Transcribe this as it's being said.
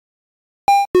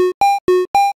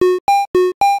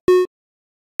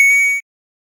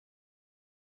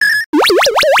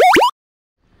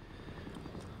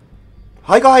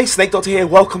Hi guys, SnakeDoctor here.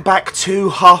 Welcome back to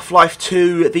Half-Life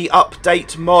 2, the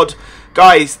update mod.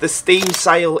 Guys, the Steam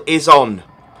sale is on.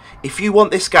 If you want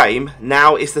this game,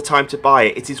 now is the time to buy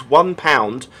it. It is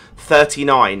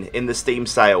 £1.39 in the Steam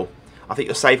sale. I think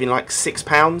you're saving like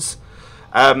 £6.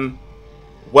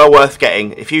 Well worth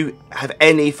getting. If you have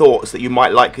any thoughts that you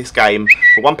might like this game,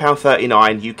 for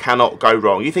 £1.39 you cannot go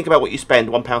wrong. You think about what you spend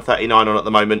 £1.39 on at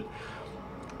the moment.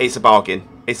 It's a bargain.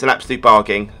 It's an absolute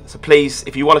bargain. So please,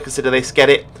 if you want to consider this, get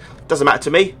it. Doesn't matter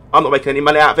to me. I'm not making any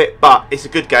money out of it, but it's a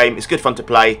good game. It's good fun to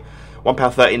play.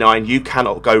 £1.39. You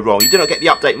cannot go wrong. You do not get the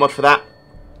update mod for that,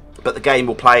 but the game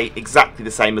will play exactly the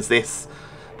same as this.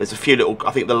 There's a few little.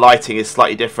 I think the lighting is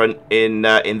slightly different in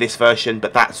this version,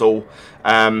 but that's all.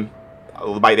 The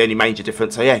only major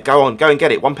difference. So yeah, go and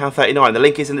get it. £1.39. The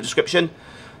link is in the description.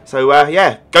 So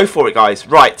yeah, go for it, guys.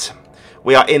 Right.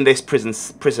 We are in this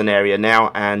prison area now,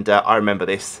 and I remember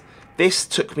this. This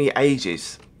took me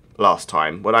ages last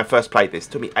time when I first played this.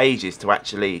 It took me ages to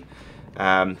actually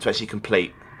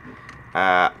complete.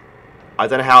 I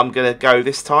don't know how I'm gonna go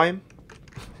this time.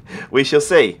 We shall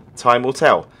see. Time will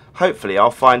tell. Hopefully,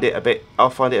 I'll find it a bit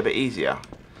easier.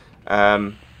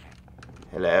 Hello.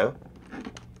 Where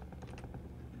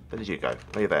did you go?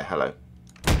 Are you there? Hello.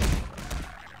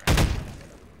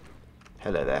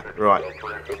 Hello there. Right.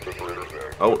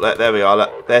 Oh, there we are.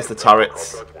 Look, there's the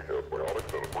turrets.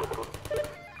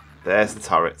 There's the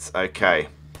turrets. Okay.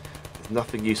 There's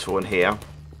nothing useful in here.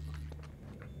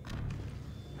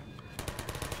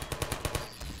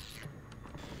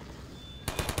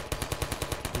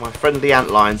 My friendly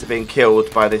antlions are being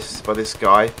killed by this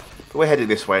guy. But we're heading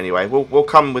this way anyway. We'll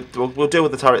deal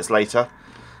with the turrets later.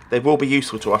 They will be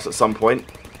useful to us at some point.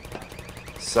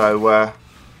 So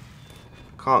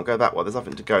can't go that way. There's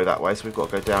nothing to go that way, so we've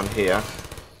got to go down here.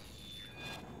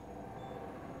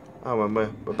 Oh, and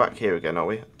we're back here again, are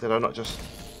we? Did I not just...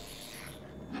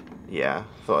 Yeah,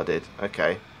 thought I did.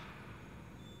 Okay.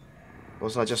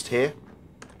 Wasn't I just here?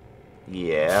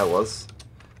 Yeah, I was.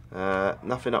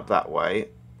 Nothing up that way.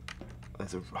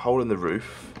 There's a hole in the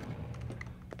roof.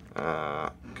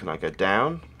 Can I go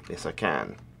down? Yes, I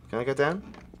can. Can I go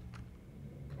down?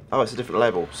 Oh, it's a different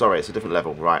level. Sorry, it's a different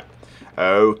level. Right.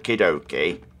 Okie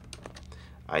dokie.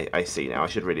 I see now. I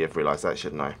should really have realised that,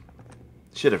 shouldn't I?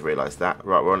 Should have realised that.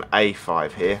 Right, we're on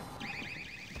A5 here.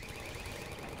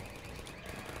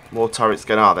 More turrets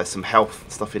going. There's some health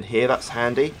stuff in here. That's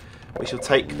handy. We shall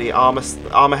take the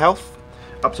armour health.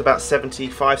 Up to about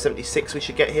 75, 76 we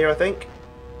should get here, I think.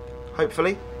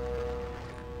 Hopefully.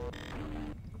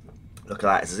 Look at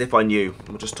that. It's as if I knew.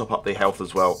 We'll just top up the health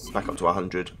as well. Back up to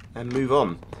 100. And move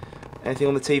on. Anything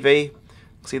on the TV?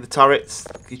 See the turrets?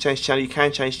 Can you change channel? You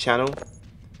can change channel.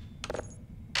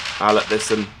 Look, there's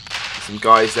some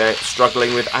guys there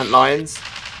struggling with antlions.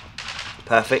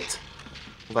 Perfect.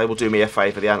 They will do me a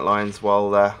favour, the antlions,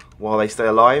 while they stay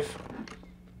alive.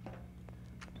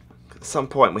 At some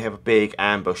point we have a big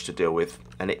ambush to deal with,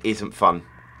 and it isn't fun.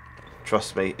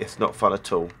 Trust me, it's not fun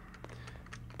at all.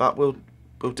 But we'll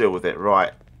deal with it.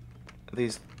 Right.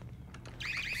 These.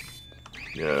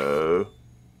 No.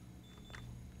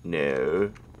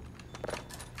 No.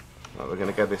 Right, we're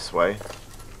going to go this way.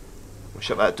 We'll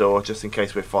shut that door just in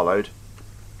case we're followed.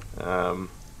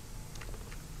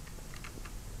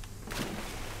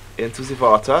 Into the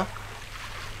water.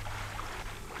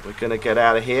 We're going to get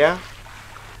out of here.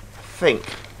 I think.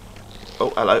 Oh,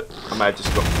 hello. I may have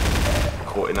just got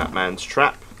caught in that man's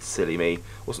trap. Silly me.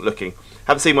 Wasn't looking.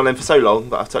 Haven't seen one of them for so long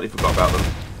that I've totally forgot about them.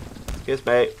 Excuse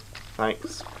me.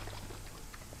 Thanks.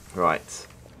 Right.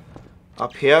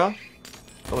 Up here.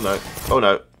 Oh no. Oh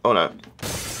no. Oh no.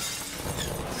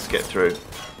 Let's get through.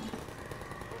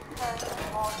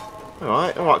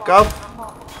 Alright, Gov.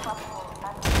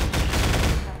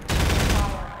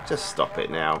 Just stop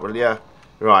it now, will ya?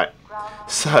 Right.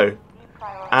 So,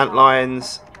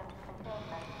 antlions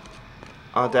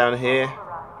are down here.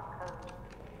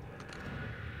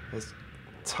 There's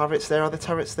turrets there. Are there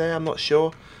turrets there? I'm not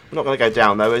sure. I'm not going to go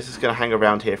down though. We're just going to hang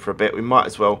around here for a bit. We might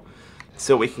as well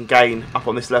see what we can gain up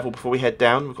on this level before we head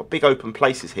down. We've got big open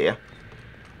places here.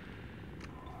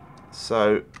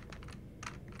 So,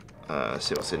 let's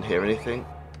see what's in here. Anything?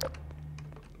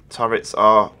 Turrets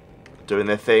are doing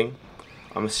their thing.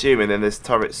 I'm assuming then there's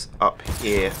turrets up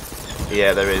here.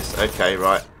 Yeah, there is. Okay,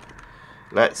 right.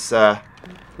 Let's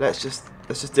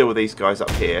just deal with these guys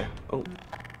up here. Oh,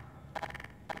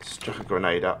 struck a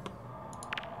grenade up.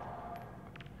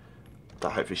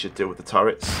 That hopefully should deal with the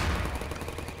turrets.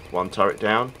 One turret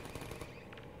down.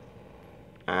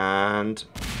 And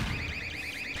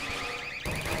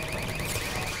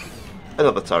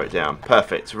another turret down.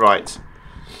 Perfect. Right.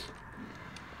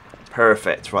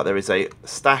 Perfect. Right, there is a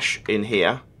stash in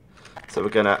here. So we're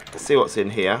going to see what's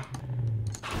in here.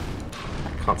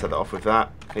 Can't take that off with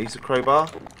that. Can I use a crowbar?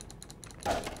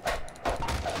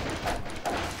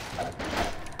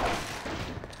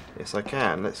 Yes, I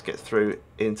can. Let's get through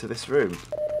into this room.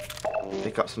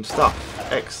 Pick up some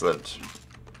stuff. Excellent.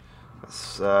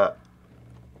 That's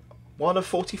 1 of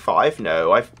 45.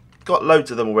 No, I've got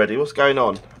loads of them already. What's going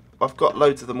on? I've got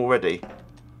loads of them already.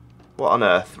 What on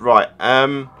earth? Right.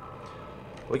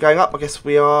 We're going up. I guess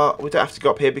we are. We don't have to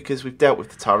go up here because we've dealt with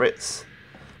the turrets.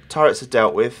 Turrets are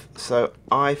dealt with. So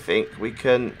I think we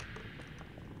can.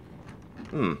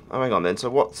 Oh, hang on then. So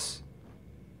what's?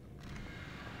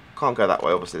 Can't go that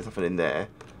way. Obviously, there's nothing in there.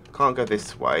 Can't go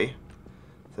this way.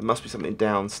 There must be something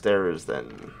downstairs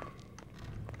then.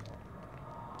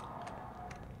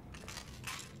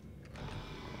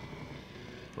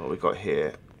 What we got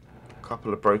here? A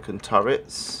couple of broken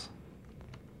turrets.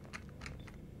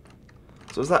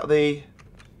 So is that the...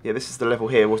 Yeah, this is the level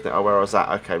here, wasn't it? Oh, where I was at.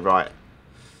 Okay, right.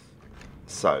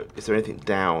 So, is there anything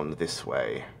down this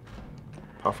way?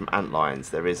 Apart from ant lines,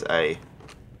 there is a...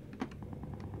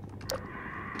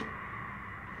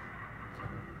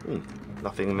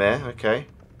 nothing there, okay.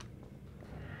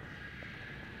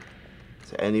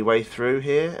 Is there any way through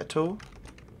here at all?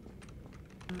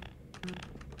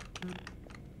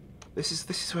 This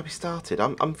is where we started.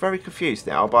 I'm very confused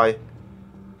now by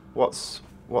what's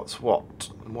what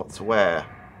and what's where.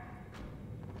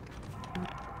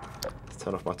 Let's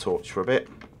turn off my torch for a bit.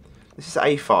 This is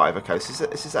A5. Okay, this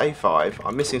is A5.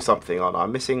 I'm missing something, aren't I?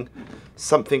 I'm missing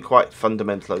something quite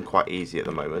fundamental and quite easy at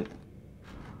the moment.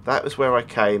 That was where I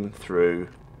came through.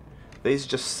 These are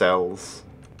just cells.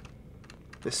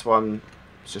 This one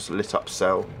is just a lit up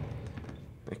cell.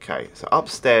 Okay, so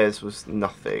upstairs was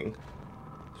nothing.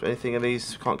 Is there anything in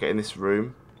these? Can't get in this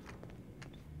room.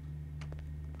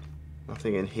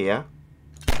 Nothing in here.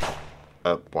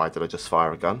 Why did I just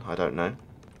fire a gun? I don't know.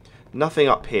 Nothing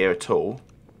up here at all.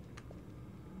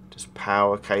 Just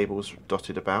power cables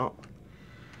dotted about.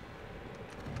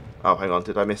 Oh, hang on.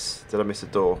 Did I miss a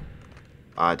door?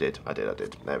 I did.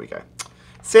 There we go.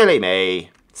 Silly me.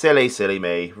 Silly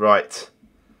me. Right.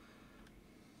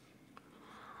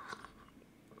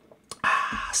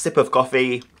 Sip of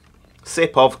coffee.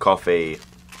 Sip of coffee.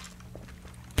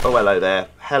 Oh, hello there.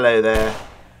 Hello there.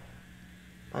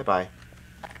 Bye-bye.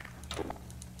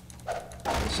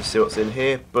 Let's just see what's in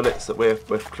here. Bullets that we're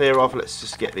clear of. Let's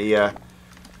just get the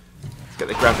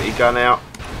gravity gun out.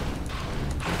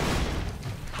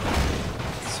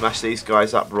 Smash these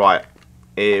guys up. Right.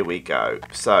 Here we go.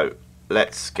 So,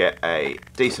 let's get a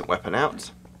decent weapon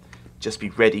out. Just be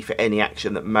ready for any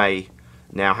action that may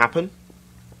now happen.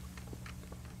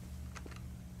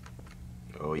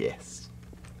 Oh, yes.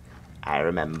 I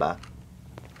remember.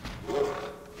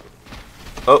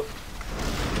 Oh.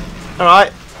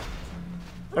 Alright.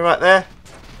 Alright there.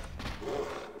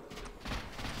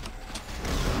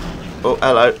 Oh,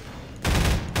 hello.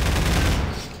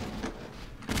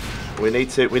 We need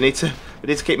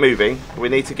to keep moving. We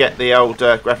need to get the old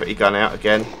gravity gun out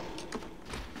again.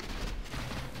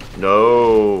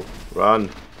 No.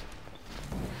 Run.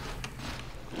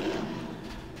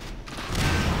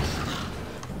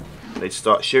 Need to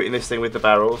start shooting this thing with the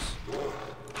barrels.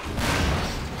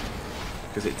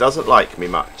 Because it doesn't like me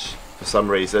much for some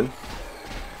reason.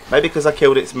 Maybe because I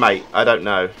killed its mate. I don't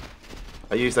know.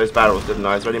 I used those barrels, didn't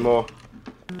I? Is there any more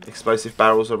explosive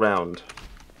barrels around?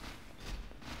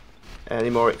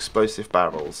 Any more explosive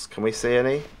barrels? Can we see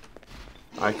any?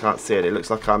 I can't see any. It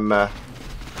looks like I'm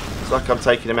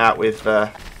taking them out with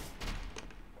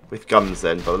guns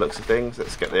then, by the looks of things.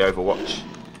 Let's get the Overwatch.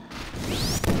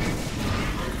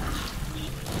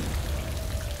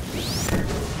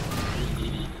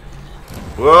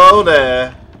 Whoa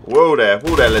there. Whoa there.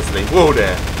 Whoa there, Leslie. Whoa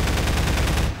there.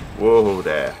 Whoa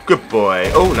there. Good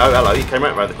boy. Oh, no, hello. You came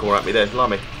right around the corner at me there.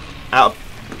 Blimey. Out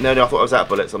of... No, I thought I was out of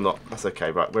bullets. I'm not. That's okay.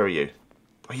 Right, where are you?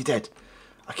 Oh, you're dead.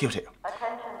 I killed it.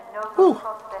 Ooh.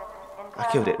 I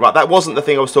killed it. Right, that wasn't the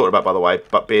thing I was talking about, by the way,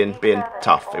 but being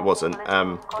tough. It wasn't.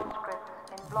 Can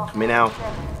we now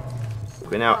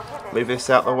move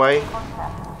this out the way?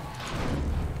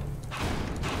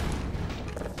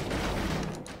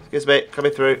 Excuse me,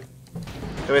 coming through.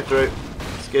 Coming through.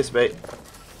 Excuse me.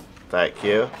 Thank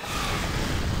you.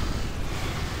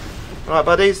 Alright,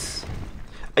 buddies.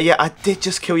 Yeah, I did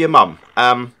just kill your mum.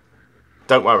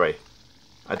 Don't worry.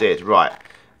 I did, right.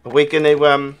 Are we gonna,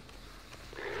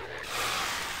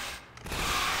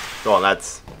 Go on,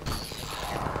 lads.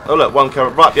 Oh, look, one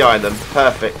coming right behind them.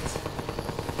 Perfect.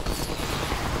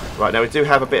 Right, now we do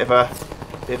have a bit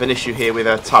of an issue here with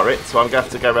a turret, so I'm going to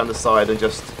have to go around the side and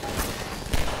just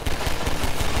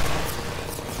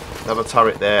Another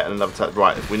turret there and another turret.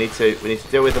 Right, we need to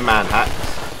deal with the manhacks.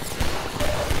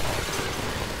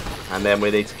 And then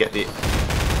we need to get the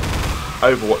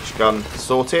Overwatch gun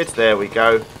sorted. There we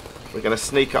go. We're going to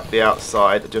sneak up the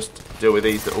outside and just deal with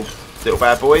these little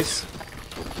bad boys.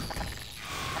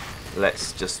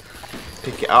 Let's just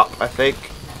pick it up, I think.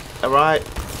 Alright.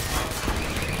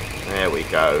 There we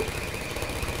go.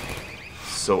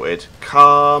 Sorted.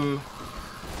 Come.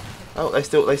 Oh, they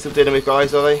still dealing with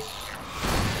guys, are they?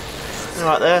 They're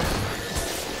right there.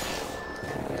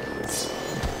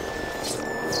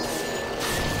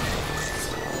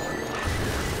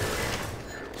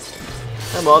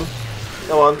 Come on.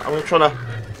 Go on. I'm trying to...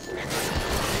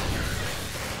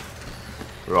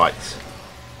 Right.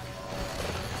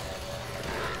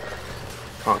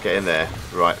 Can't get in there.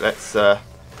 Right, let's... just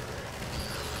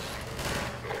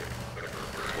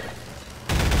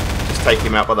take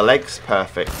him out by the legs.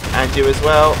 Perfect. And you as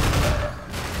well.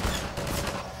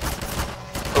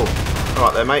 Oh,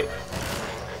 alright there, mate.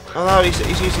 Oh no, he's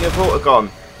using a Vortigon.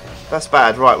 That's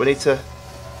bad. Right, we need to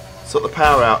sort the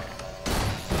power out.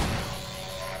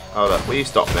 Oh look, will you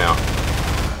stop now?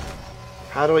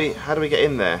 How do we get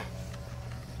in there?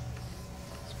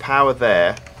 There's power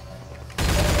there.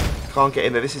 Can't get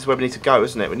in there. This is where we need to go,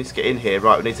 isn't it? We need to get in here.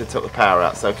 Right, we need to tilt the power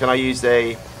out. So can I use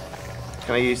this?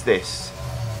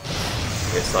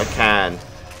 Yes, I can.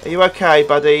 Are you okay,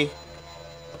 buddy?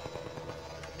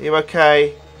 Are you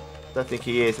okay? I don't think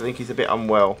he is. I think he's a bit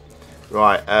unwell.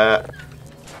 Right,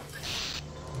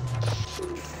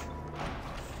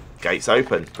 gates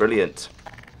open. Brilliant.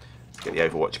 Let's get the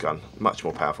Overwatch gun. Much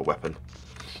more powerful weapon.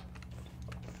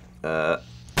 No.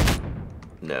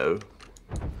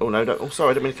 Oh no, don't. Oh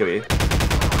sorry, I didn't mean to kill you.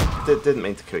 Didn't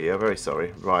mean to kill you, I'm very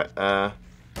sorry. Right,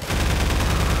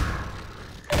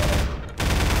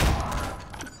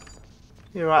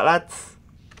 you alright, lads?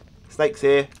 Snake's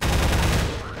here.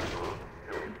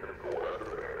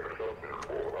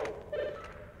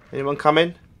 Anyone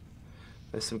coming?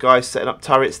 There's some guys setting up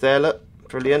turrets there, look.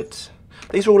 Brilliant.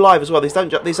 These are all live as well. These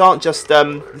aren't just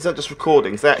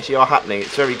recordings. They actually are happening.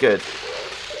 It's very good.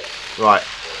 Right.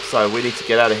 So we need to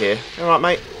get out of here. All right,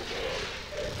 mate.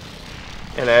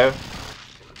 Hello.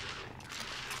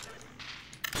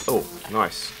 Oh,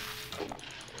 nice.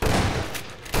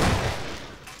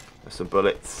 There's some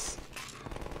bullets.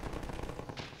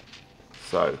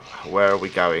 So, where are we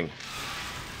going?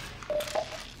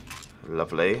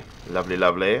 Lovely, lovely,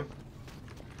 lovely.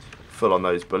 Full on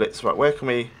those bullets. Right, where can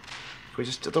we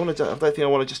just? I don't think I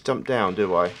want to just jump down,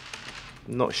 do I?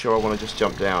 I'm not sure I want to just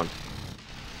jump down.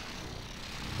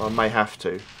 I may have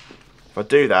to. If I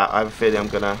do that, I have a feeling I'm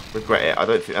going to regret it. I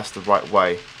don't think that's the right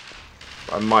way.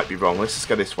 But I might be wrong. Let's just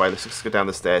go this way. Let's just go down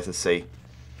the stairs and see.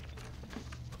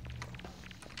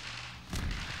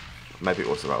 Maybe it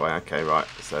was the right way. Okay, right.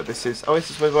 So this is... Oh,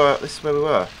 this is where we were. This is where we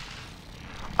were.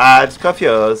 I'm just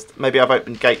confused. Maybe I've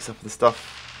opened gates up and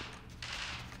stuff.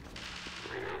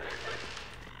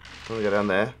 I'm going to go down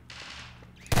there.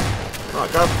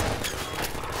 Right, go.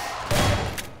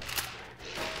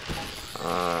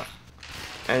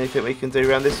 Anything we can do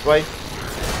around this way?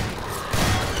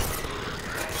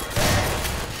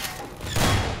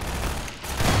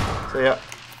 See ya.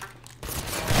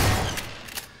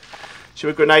 Should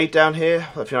we grenade down here?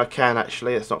 I don't think I can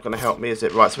actually. It's not going to help me, is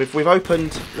it? Right. So we've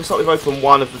opened. Looks like we've opened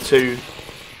one of the two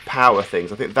power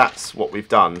things. I think that's what we've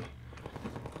done.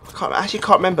 I actually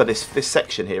can't remember this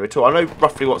section here at all. I know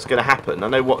roughly what's going to happen. I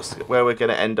know where we're going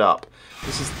to end up.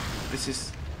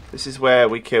 This is where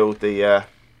we killed the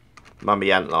mummy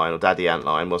antlion or daddy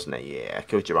antlion, wasn't it? Yeah,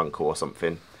 killed your uncle or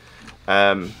something.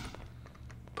 But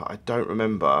I don't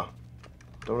remember. I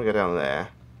don't want to go down there.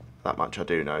 That much I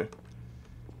do know.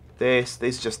 These are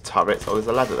just turrets. Oh, there's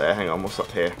a ladder there. Hang on, what's up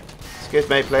here? Excuse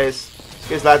me, please.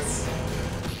 Excuse, lads.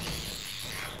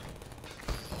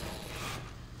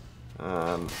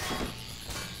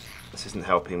 This isn't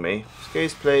helping me.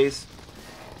 Excuse, please.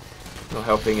 Not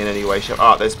helping in any way, shape.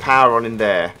 Ah, there's power on in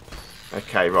there.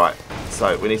 Okay, right.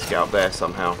 So we need to get up there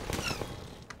somehow.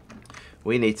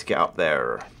 We need to get up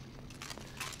there.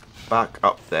 Back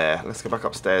up there. Let's go back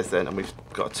upstairs then, and we've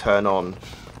got to turn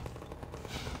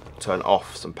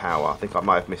off some power. I think I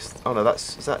might have missed. Oh no,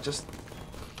 is that just?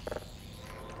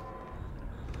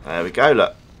 There we go.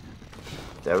 Look,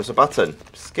 there was a button.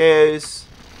 Excuse.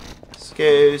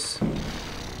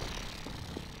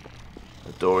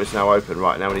 The door is now open.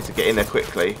 Right, now we need to get in there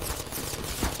quickly.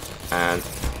 And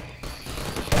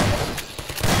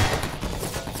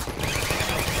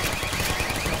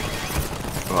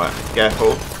right,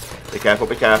 careful. Be careful.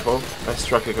 Be careful. Let's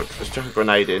chuck a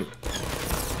grenade in.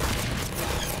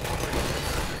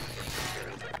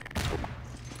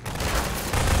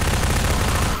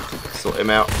 sort him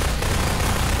out.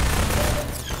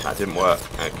 That didn't work.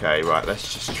 Okay, right,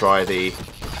 let's just try the...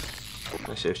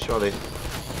 Let's just try the...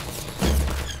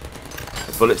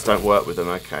 The bullets don't work with them,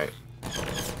 okay.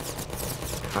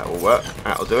 That will work.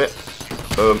 That'll do it.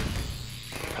 Boom.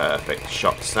 Perfect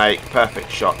shot, Snake.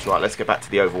 Perfect shot. Right, let's get back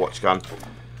to the Overwatch gun.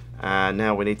 And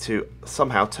now we need to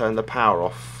somehow turn the power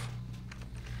off.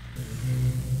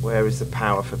 Where is the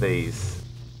power for these?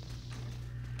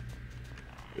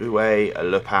 Où est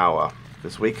le power?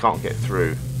 Because we can't get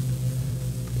through.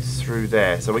 It's through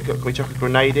there. So can we chuck a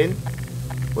grenade in?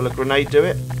 Will a grenade do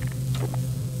it?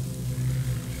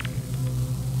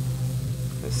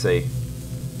 Let's see.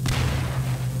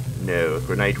 No, a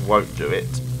grenade won't do it.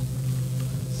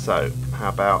 So, how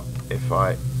about if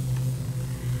I...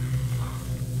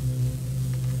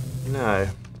 No.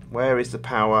 Where is the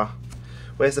power?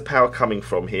 Where's the power coming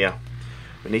from here?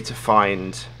 We need to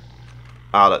find...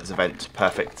 Ah, that's a vent.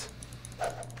 Perfect.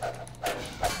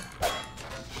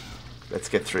 Let's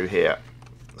get through here.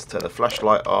 Let's turn the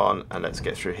flashlight on and let's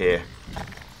get through here.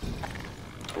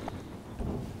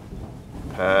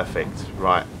 Perfect.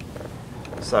 Right.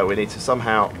 So we need to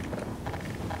somehow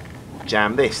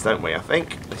jam this, don't we? I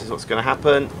think this is what's going to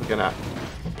happen. We're going to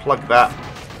plug that.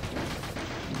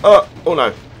 Oh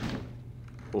no.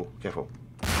 Oh, careful.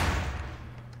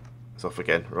 It's off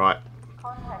again. Right.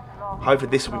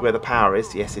 Hopefully this will be where the power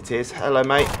is. Yes, it is. Hello,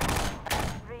 mate.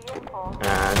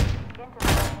 And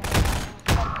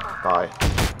bye.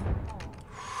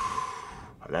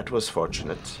 That was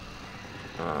fortunate.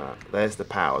 There's the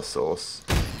power source.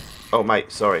 Oh,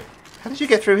 mate, sorry. How did you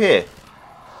get through here?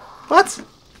 What?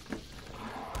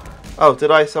 Oh, did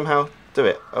I somehow do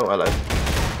it? Oh, hello.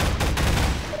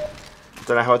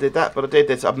 Don't know how I did that, but I did.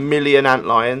 There's a million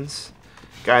antlions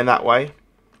going that way.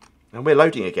 And we're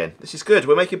loading again. This is good.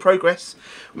 We're making progress.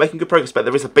 We're making good progress, but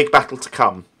there is a big battle to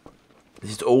come.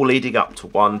 This is all leading up to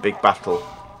one big battle.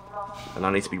 And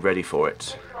I need to be ready for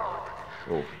it.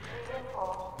 Oh.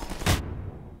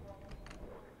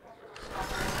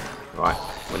 Right.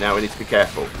 Well, now we need to be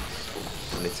careful.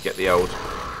 I need to get the old...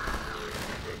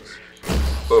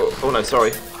 Oh no,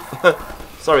 sorry.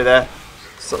 Sorry there.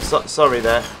 Sorry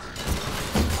there.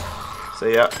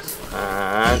 See ya.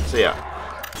 And see ya.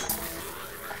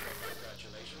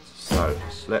 So,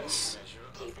 let's...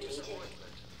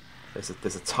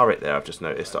 There's a turret there I've just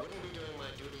noticed up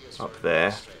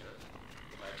there.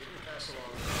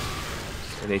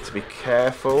 We need to be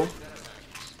careful.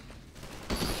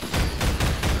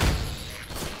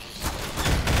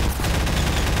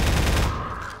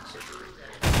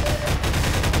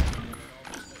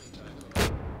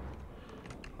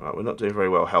 Right, we're not doing very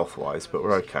well health-wise, but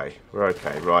we're okay. We're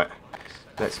okay. Right,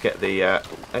 let's get the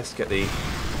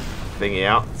thingy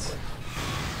out.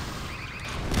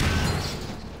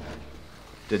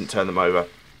 Didn't turn them over.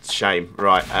 Shame.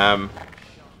 Right.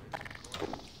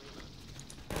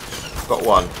 Got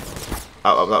one.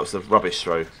 Oh, that was the rubbish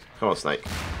throw. Come on, Snake.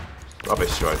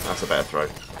 Rubbish throw. That's a better throw.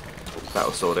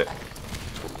 That'll sort it.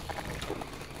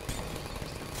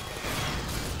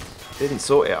 Didn't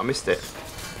sort it. I missed it.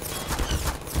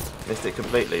 Missed it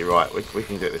completely. Right. We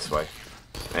can do it this way.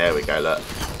 There we go. Look.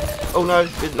 Oh no!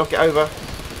 Didn't knock it over.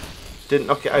 Didn't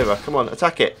knock it over. Come on,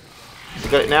 attack it. You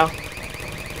got it now?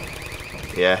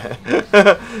 Yeah.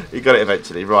 You got it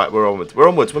eventually. Right. We're onwards. We're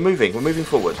onwards. We're moving. We're moving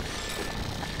forward.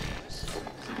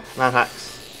 Man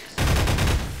hacks.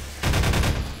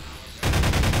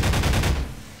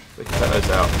 We can take those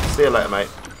out. See you later, mate.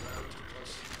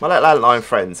 My little landline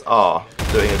friends are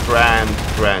doing a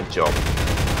grand job.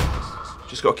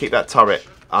 Just got to keep that turret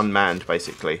unmanned,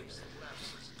 basically.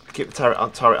 Keep the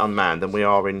turret unmanned, and we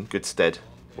are in good stead,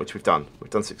 which we've done.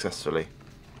 We've done successfully.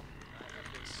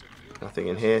 Nothing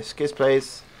in here. Skiz,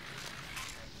 please.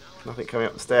 Nothing coming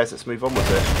up the stairs. Let's move on with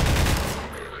it.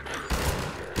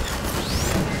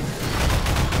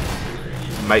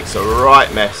 Makes a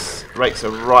right mess. Makes a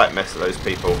right mess of those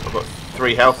people. I've got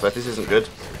 3 health left. This isn't good.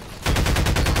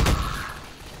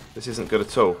 This isn't good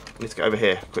at all. I need to get over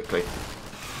here quickly.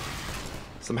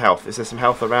 Some health. Is there some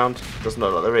health around? Doesn't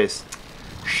look like there is.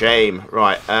 Shame.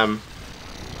 Right. Have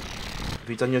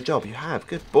you done your job? You have.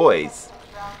 Good boys.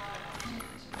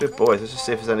 Good boys. Let's just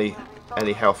see if there's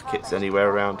any health kits anywhere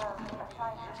around.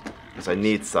 Because I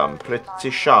need some. Pretty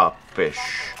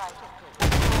sharpish.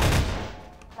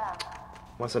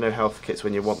 Once I know health kits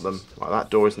when you want them. Right, that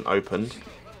door isn't opened.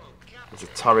 There's a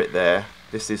turret there.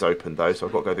 This is open though, so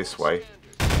I've got to go this way.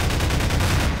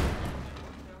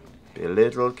 Be a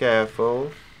little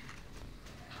careful.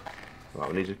 Right,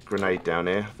 we need a grenade down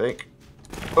here, I think.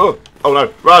 Oh! Oh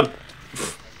no! Run!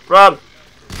 Run!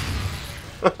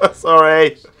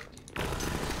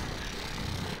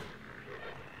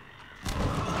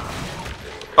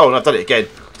 Oh, and I've done it again.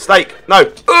 Snake, no.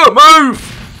 Move!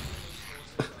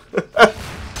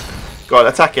 Go on,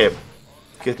 attack him.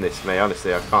 Goodness me,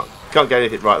 honestly, I can't get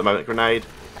anything right at the moment. Grenade.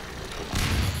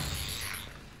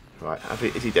 Right,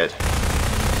 is he dead?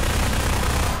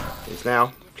 He's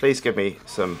now. Please give me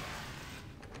some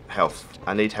health.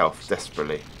 I need health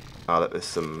desperately. Oh, look, there's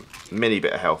some mini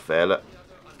bit of health there. Look,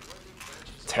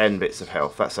 10 bits of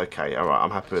health. That's okay. All right, I'm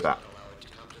happy with that.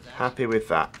 Happy with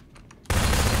that.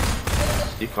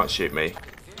 You can't shoot me,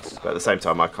 but at the same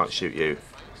time, I can't shoot you.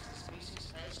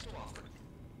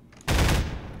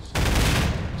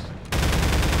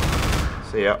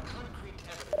 See ya.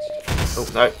 Oh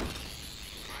no.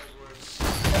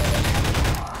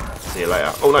 See you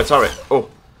later. Oh no, turret. Oh,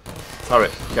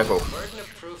 turret. Careful.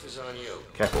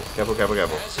 Careful, careful, careful,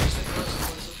 careful.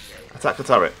 Attack the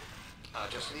turret.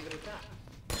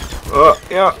 Oh,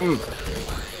 yeah.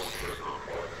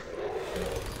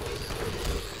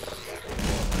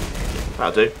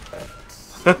 That'll do.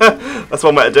 That's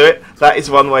one way to do it. That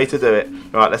is one way to do it.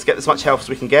 Right, let's get as much health as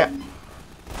we can get.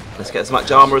 Let's get as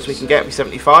much armour as we can get. We're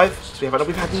 75. So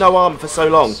we've had no armour for so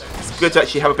long. It's good to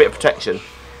actually have a bit of protection.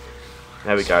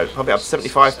 There we go. Pump it up to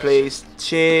 75, please.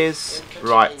 Cheers.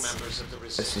 Right.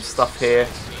 There's some stuff here.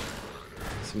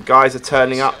 Some guys are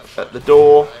turning up at the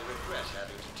door.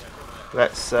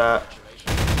 Let's see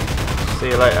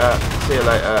you later. See you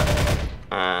later.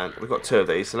 And we've got 2 of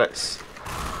these. So let's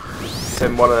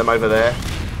send one of them over there.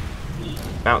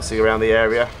 Bouncing around the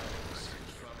area.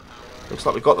 Looks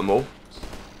like we've got them all.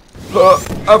 Look,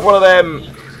 I have one of them.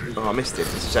 Oh, I missed it.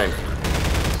 It's a shame.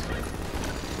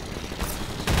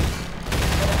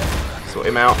 Sort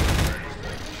him out.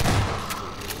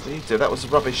 What did you do? That was a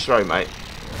rubbish throw, mate.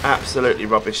 Absolutely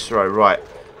rubbish throw. Right,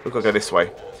 we've got to go this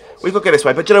way. We've got to go this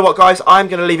way. But do you know what, guys? I'm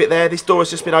going to leave it there. This door has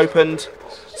just been opened,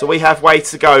 so we have ways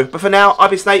to go. But for now,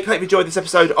 I've been Snake. Hope you enjoyed this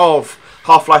episode of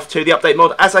Half-Life 2, the update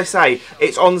mod. As I say,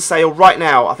 it's on sale right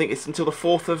now. I think it's until the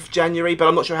 4th of January, but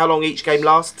I'm not sure how long each game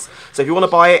lasts. So if you want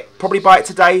to buy it, probably buy it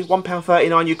today.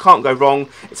 £1.39, you can't go wrong.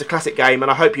 It's a classic game, and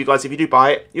I hope you guys, if you do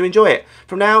buy it, you enjoy it.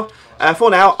 For now, I've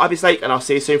been Snake, and I'll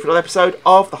see you soon for another episode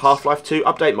of the Half-Life 2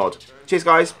 update mod. Cheers,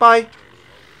 guys. Bye.